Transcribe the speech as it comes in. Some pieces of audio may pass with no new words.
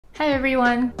Hi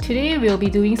everyone! Today we'll be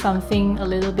doing something a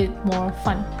little bit more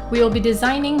fun. We'll be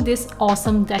designing this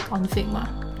awesome deck on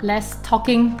Figma. Less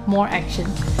talking, more action.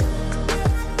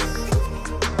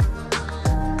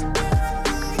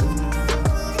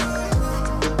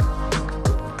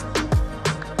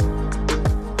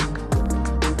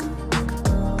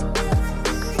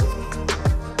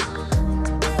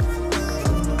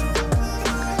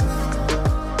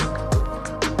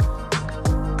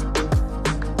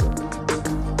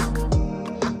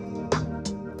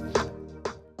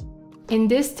 In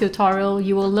this tutorial,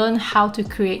 you will learn how to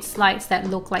create slides that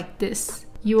look like this.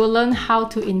 You will learn how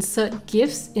to insert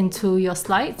GIFs into your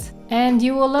slides, and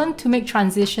you will learn to make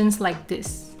transitions like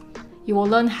this. You will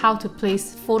learn how to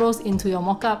place photos into your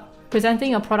mockup,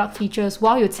 presenting your product features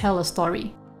while you tell a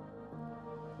story.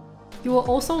 You will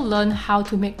also learn how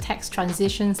to make text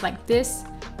transitions like this,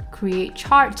 create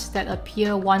charts that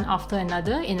appear one after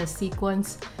another in a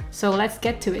sequence. So let's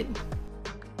get to it.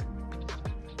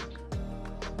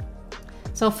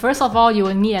 So first of all, you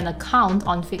will need an account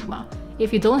on Figma.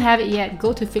 If you don't have it yet,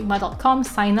 go to figma.com,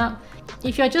 sign up.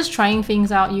 If you're just trying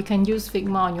things out, you can use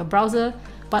Figma on your browser,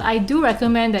 but I do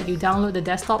recommend that you download the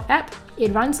desktop app.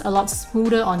 It runs a lot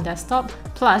smoother on desktop,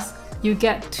 plus you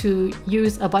get to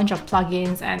use a bunch of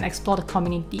plugins and explore the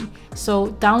community. So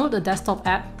download the desktop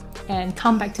app and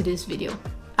come back to this video.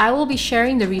 I will be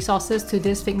sharing the resources to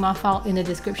this Figma file in the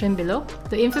description below.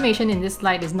 The information in this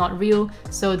slide is not real,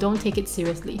 so don't take it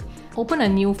seriously. Open a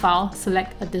new file,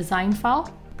 select a design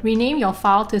file, rename your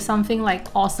file to something like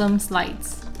awesome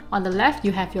slides. On the left,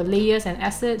 you have your layers and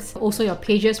assets, also your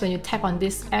pages. When you tap on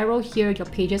this arrow here, your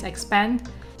pages expand.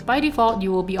 By default,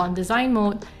 you will be on design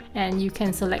mode, and you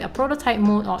can select a prototype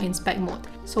mode or inspect mode.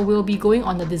 So we'll be going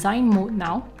on the design mode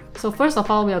now. So first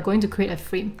of all, we are going to create a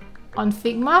frame. On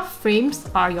Figma, frames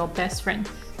are your best friend.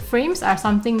 Frames are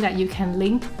something that you can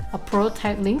link a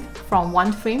prototype link from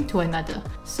one frame to another.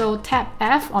 So tap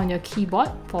F on your keyboard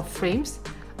for frames,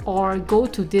 or go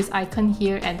to this icon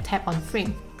here and tap on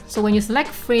frame. So when you select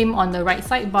frame on the right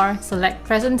sidebar, select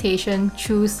presentation,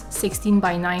 choose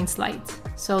 16:9 slides.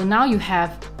 So now you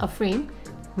have a frame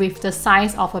with the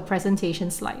size of a presentation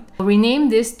slide. I'll rename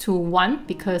this to 1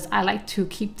 because I like to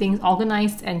keep things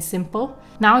organized and simple.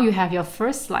 Now you have your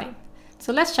first slide.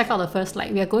 So let's check out the first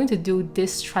slide. We are going to do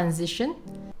this transition.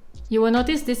 You will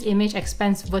notice this image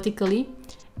expands vertically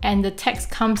and the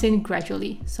text comes in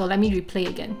gradually. So let me replay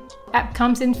again. App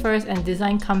comes in first and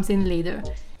design comes in later.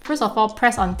 First of all,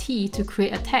 press on T to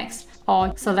create a text,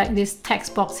 or select this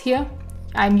text box here.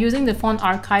 I'm using the font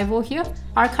Archival here.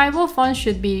 Archival font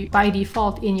should be by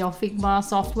default in your Figma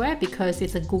software because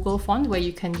it's a Google font where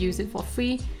you can use it for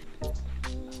free.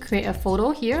 Create a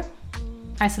photo here.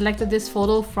 I selected this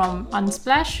photo from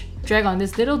Unsplash. Drag on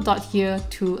this little dot here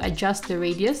to adjust the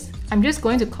radius. I'm just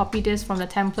going to copy this from the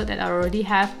template that I already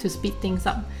have to speed things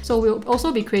up. So we'll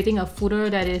also be creating a footer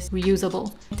that is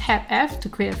reusable. Tap F to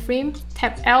create a frame,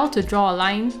 tap L to draw a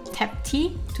line, tap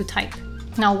T to type.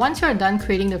 Now once you're done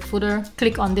creating the footer,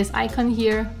 click on this icon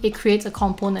here. It creates a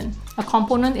component. A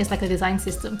component is like a design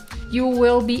system. You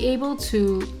will be able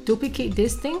to duplicate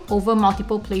this thing over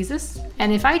multiple places.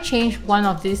 And if I change one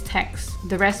of these texts,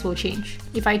 the rest will change.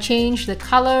 If I change the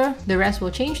color, the rest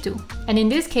will change too. And in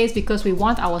this case, because we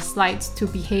want our slides to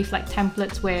behave like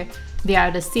templates where they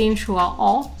are the same throughout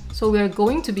all, so we're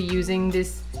going to be using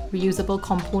this reusable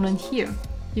component here.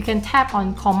 You can tap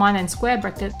on Command and square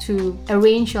bracket to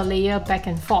arrange your layer back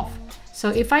and forth. So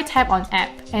if I tap on App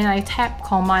and I tap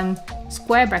Command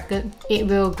square bracket, it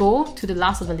will go to the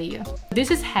last of the layer.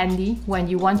 This is handy when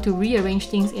you want to rearrange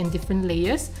things in different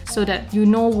layers so that you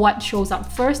know what shows up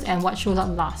first and what shows up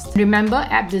last. Remember,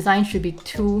 app design should be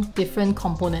 2 different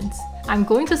components. I'm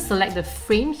going to select the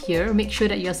frame here, make sure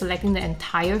that you're selecting the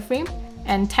entire frame,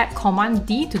 and tap Command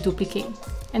D to duplicate.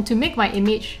 And to make my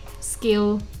image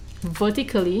scale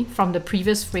vertically from the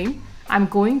previous frame, I'm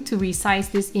going to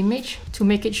resize this image to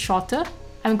make it shorter.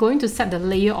 I'm going to set the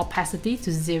layer opacity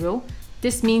to 0.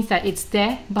 This means that it's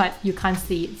there, but you can't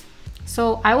see it.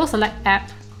 So I will select App,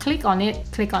 click on it,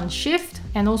 click on Shift,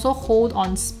 and also hold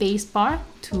on spacebar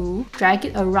to drag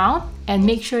it around and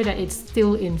make sure that it's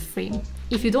still in frame.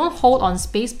 If you don't hold on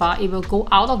spacebar, it will go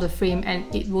out of the frame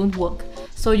and it won't work.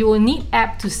 So you will need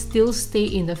App to still stay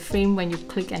in the frame when you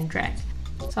click and drag.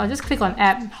 So I'll just click on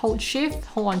App, hold Shift,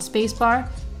 hold on spacebar,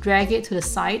 drag it to the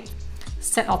side,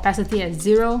 set opacity at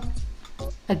 0.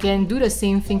 Again, do the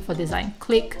same thing for design.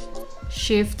 Click,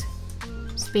 Shift,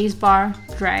 spacebar,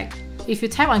 drag. If you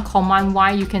tap on Command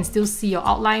Y, you can still see your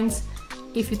outlines.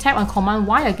 If you tap on Command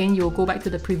Y again, you will go back to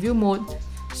the preview mode.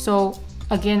 So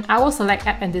again, I will select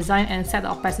App and Design and set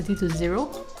the opacity to 0.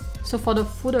 So for the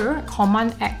footer,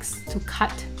 Command X to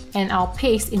cut and I'll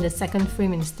paste in the second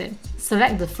frame instead.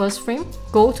 Select the first frame,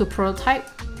 go to prototype,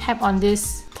 tap on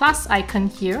this plus icon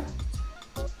here,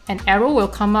 an arrow will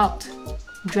come out,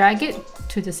 drag it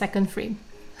to the second frame.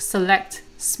 Select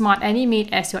Smart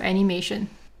Animate as your animation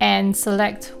and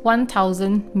select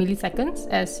 1000 milliseconds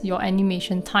as your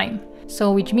animation time.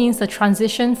 So which means the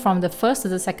transition from the first to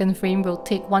the second frame will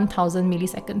take 1000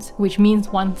 milliseconds, which means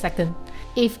 1 second.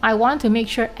 If I want to make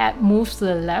sure app moves to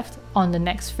the left on the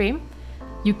next frame,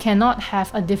 you cannot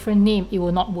have a different name, it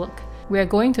will not work. We're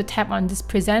going to tap on this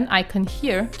present icon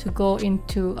here to go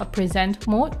into a present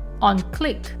mode. On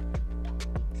click,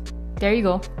 there you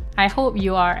go. I hope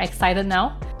you are excited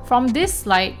now. From this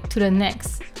slide to the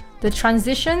next, the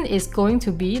transition is going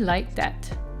to be like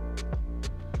that.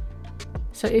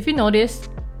 So if you notice,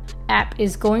 app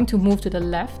is going to move to the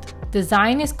left,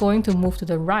 design is going to move to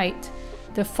the right,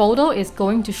 the photo is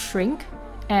going to shrink,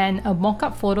 and a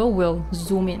mockup photo will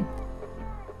zoom in.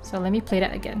 So let me play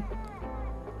that again.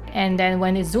 And then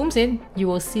when it zooms in, you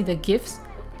will see the GIFs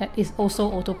that is also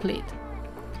auto-played.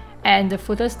 And the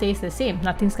footer stays the same,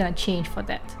 nothing's gonna change for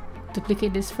that.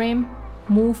 Duplicate this frame,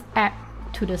 move app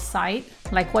to the side,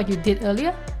 like what you did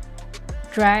earlier.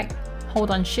 Drag,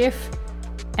 hold on shift,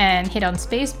 and hit on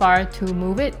spacebar to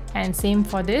move it, and same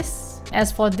for this. As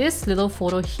for this little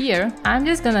photo here, I'm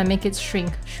just gonna make it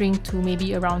shrink to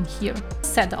maybe around here.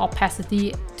 Set the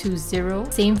opacity to 0.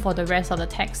 Same for the rest of the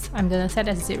text. I'm gonna set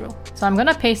as 0. So I'm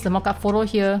gonna paste the mockup photo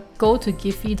here, go to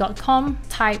giphy.com,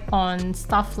 type on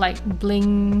stuff like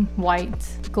bling white,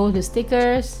 go to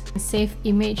stickers, save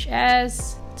image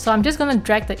as. So I'm just gonna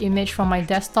drag the image from my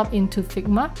desktop into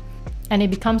Figma, and it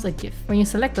becomes a GIF. When you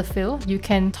select the fill, you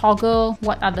can toggle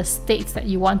what are the states that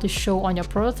you want to show on your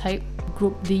prototype.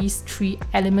 Group these 3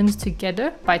 elements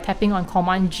together by tapping on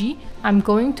Command G. I'm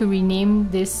going to rename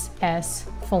this as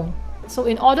phone. So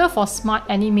in order for Smart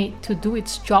Animate to do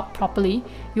its job properly,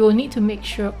 you will need to make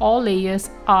sure all layers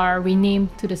are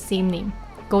renamed to the same name.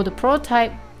 Go to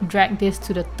prototype, drag this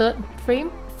to the 3rd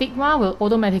frame. Figma will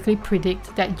automatically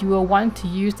predict that you will want to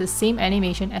use the same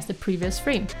animation as the previous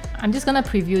frame. I'm just gonna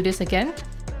preview this again.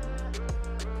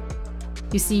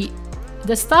 You see,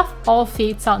 the stuff all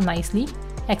fades out nicely,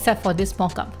 except for this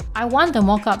mockup. I want the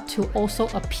mockup to also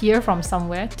appear from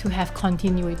somewhere to have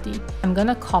continuity. I'm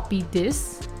gonna copy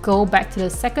this, go back to the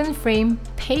 2nd frame,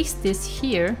 paste this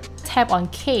here, tap on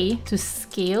K to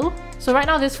scale. So right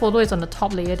now this photo is on the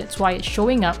top layer, that's why it's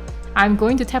showing up. I'm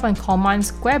going to tap on Command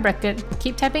square bracket,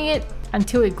 keep tapping it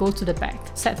until it goes to the back.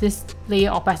 Set this layer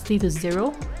opacity to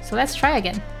 0. So let's try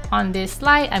again. On this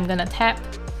slide, I'm gonna tap,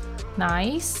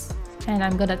 nice, and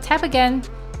I'm gonna tap again.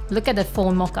 Look at the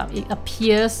phone mockup, it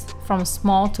appears from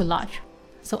small to large.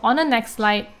 So on the next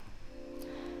slide,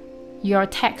 your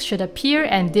text should appear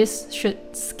and this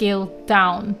should scale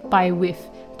down by width,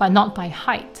 but not by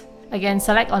height. Again,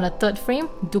 select on the 3rd frame,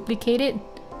 duplicate it,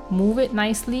 move it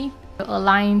nicely,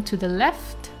 align to the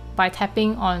left by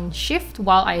tapping on Shift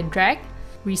while I drag,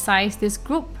 resize this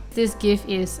group. This GIF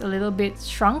is a little bit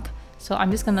shrunk, so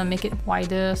I'm just gonna make it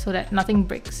wider so that nothing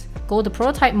breaks. Go to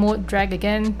prototype mode, drag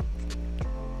again.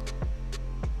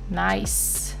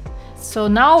 Nice. So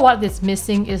now what is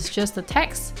missing is just the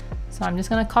text. So I'm just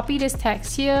gonna copy this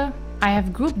text here. I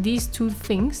have grouped these 2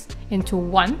 things into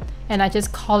one and I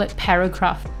just call it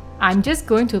paragraph. I'm just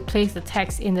going to place the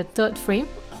text in the 3rd frame.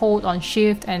 Hold on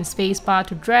shift and spacebar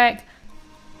to drag.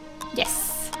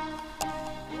 Yes!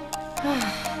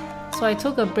 So I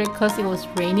took a break because it was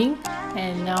raining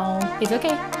and now it's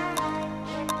okay.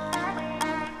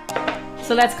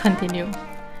 So let's continue.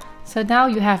 So now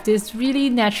you have this really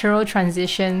natural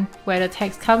transition where the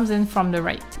text comes in from the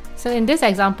right. So in this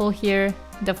example here,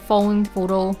 the phone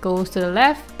photo goes to the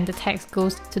left and the text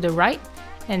goes to the right,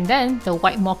 and then the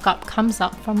white mockup comes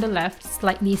up from the left,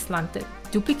 slightly slanted.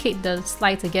 Duplicate the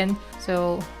slides again,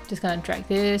 so I'm just gonna drag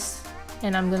this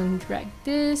and I'm gonna drag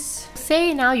this.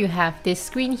 Say now you have this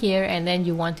screen here and then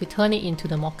you want to turn it into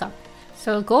the mockup.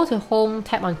 So go to home,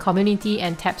 tap on community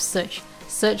and tap search.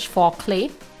 Search for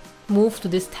clay. Move to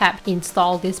this tab,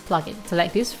 install this plugin.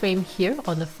 Select this frame here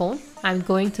on the phone. I'm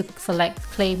going to select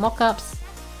clay mockups.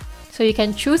 So you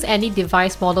can choose any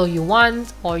device model you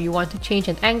want, or you want to change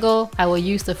an angle. I will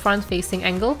use the front facing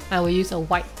angle. I will use a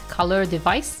white color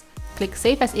device. Click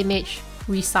save as image,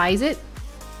 resize it.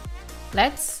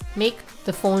 Let's make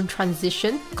the phone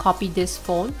transition. Copy this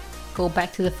phone, go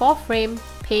back to the 4th frame,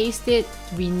 paste it,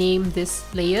 rename this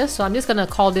layer. So I'm just gonna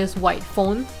call this white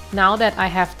phone. Now that I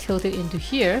have tilted into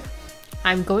here,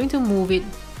 I'm going to move it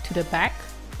to the back,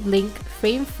 link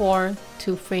frame 4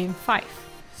 to frame 5.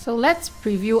 So let's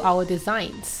preview our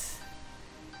designs.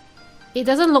 It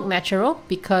doesn't look natural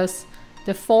because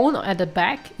The phone at the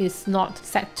back is not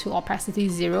set to opacity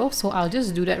 0, so I'll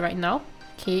just do that right now.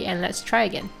 Okay, and let's try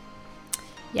again.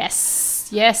 Yes,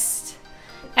 yes.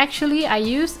 Actually, I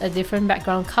used a different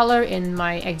background color in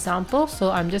my example,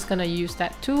 so I'm just gonna use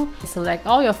that too. Select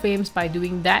all your frames by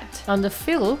doing that. On the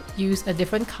fill, use a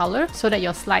different color so that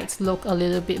your slides look a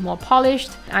little bit more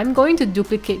polished. I'm going to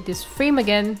duplicate this frame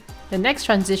again. The next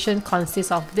transition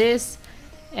consists of this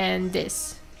and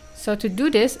this. So to do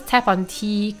this, tap on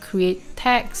T, create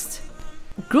text,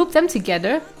 group them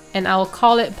together, and I'll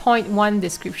call it point 1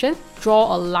 description.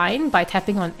 Draw a line by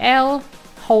tapping on L,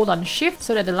 hold on Shift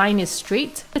so that the line is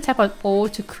straight. Tap on O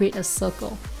to create a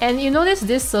circle. And you notice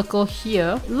this circle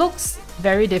here looks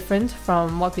very different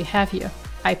from what we have here.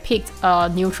 I picked a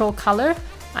neutral color,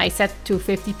 I set to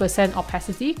 50%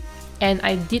 opacity, and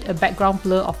I did a background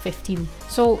blur of 15.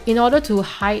 So in order to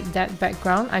hide that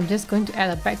background, I'm just going to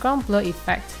add a background blur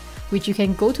effect, which you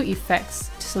can go to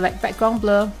Effects, to select background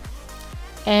blur,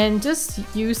 and just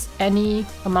use any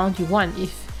amount you want.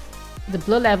 If the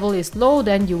blur level is low,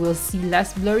 then you will see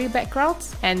less blurry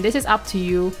backgrounds, and this is up to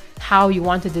you how you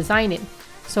want to design it.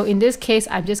 So in this case,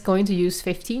 I'm just going to use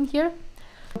 15 here.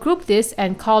 Group this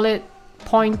and call it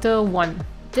pointer 1.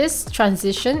 This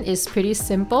transition is pretty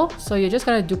simple, so you're just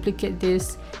going to duplicate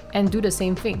this and do the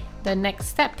same thing. The next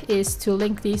step is to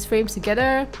link these frames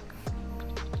together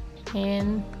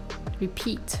and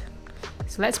repeat.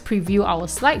 So let's preview our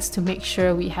slides to make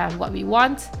sure we have what we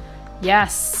want.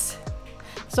 Yes!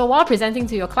 So while presenting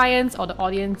to your clients or the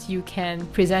audience, you can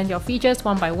present your features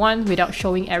one by one without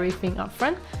showing everything up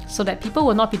front, so that people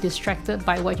will not be distracted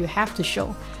by what you have to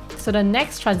show. So the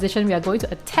next transition we are going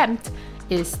to attempt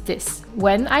is this.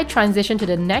 When I transition to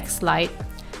the next slide,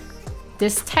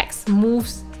 this text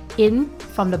moves in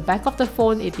from the back of the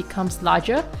phone, it becomes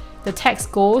larger. The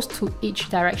text goes to each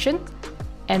direction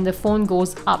and the phone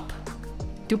goes up.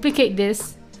 Duplicate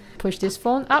this, push this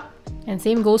phone up, and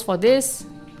same goes for this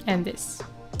and this.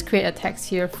 Let's create a text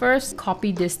here first,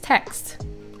 copy this text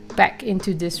back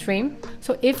into this frame.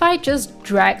 So if I just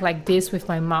drag like this with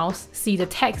my mouse, see, the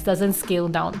text doesn't scale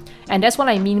down. And that's what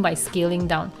I mean by scaling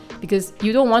down, because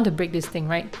you don't want to break this thing,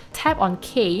 right? Tap on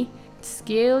K,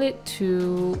 scale it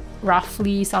to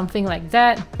roughly something like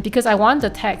that, because I want the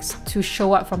text to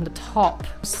show up from the top.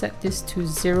 Set this to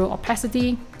 0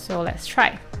 opacity. So let's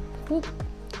try. Whoop.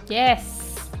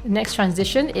 Yes! The next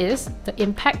transition is the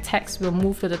impact text will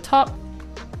move to the top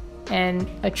and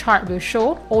a chart will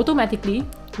show automatically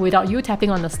without you tapping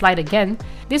on the slide again.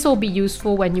 This will be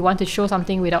useful when you want to show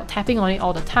something without tapping on it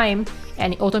all the time,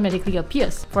 and it automatically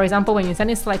appears. For example, when you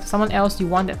send a slide to someone else, you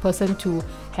want that person to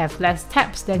have less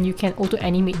taps, then you can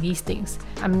auto-animate these things.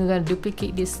 I'm going to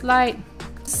duplicate this slide,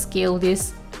 scale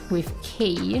this with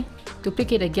K,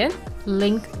 duplicate again,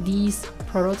 link these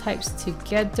prototypes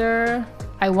together.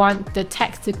 I want the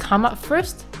text to come up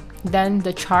first, then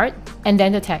the chart, and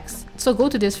then the text. So go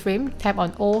to this frame, tap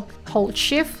on O, hold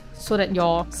Shift so that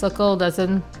your circle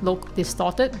doesn't look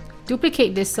distorted.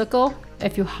 Duplicate this circle.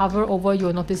 If you hover over,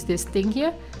 you'll notice this thing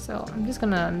here. So I'm just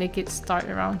gonna make it start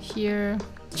around here.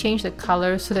 Change the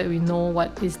color so that we know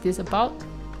what is this about.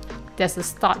 There's the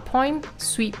start point,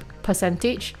 sweep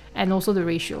percentage, and also the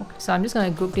ratio. So I'm just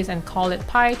gonna group this and call it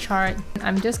pie chart.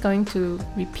 I'm just going to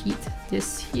repeat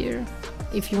this here.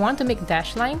 If you want to make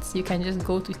dash lines, you can just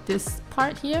go to this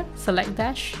part here, select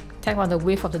dash, tap on the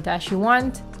width of the dash you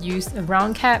want, use a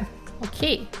round cap.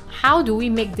 Okay, how do we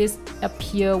make this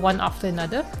appear one after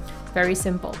another? Very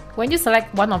simple. When you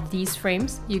select one of these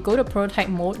frames, you go to prototype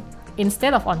mode.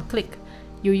 Instead of on click,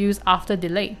 you use after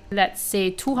delay. Let's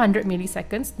say 200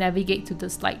 milliseconds, navigate to the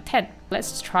slide 10.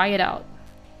 Let's try it out.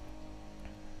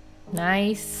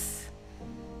 Nice.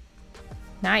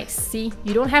 Nice, see,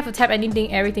 you don't have to tap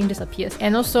anything, everything just appears.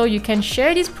 And also you can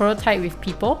share this prototype with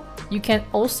people. You can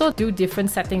also do different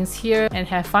settings here and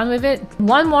have fun with it.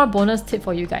 One more bonus tip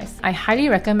for you guys. I highly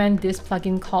recommend this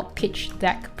plugin called Pitch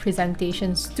Deck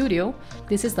Presentation Studio.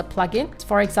 This is the plugin.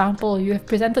 For example, you have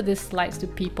presented these slides to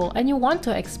people and you want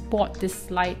to export these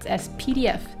slides as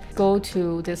PDF. Go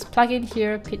to this plugin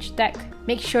here, Pitch Deck.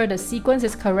 Make sure the sequence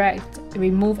is correct,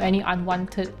 remove any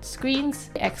unwanted screens,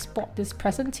 export this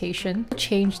presentation,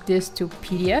 change this to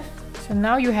PDF. So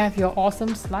now you have your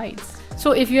awesome slides.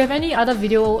 So if you have any other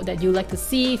video that you'd like to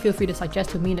see, feel free to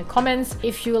suggest to me in the comments.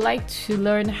 If you would like to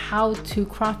learn how to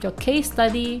craft your case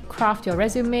study, craft your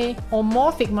resume, or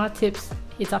more Figma tips,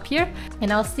 it's up here.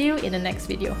 And I'll see you in the next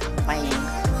video.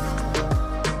 Bye!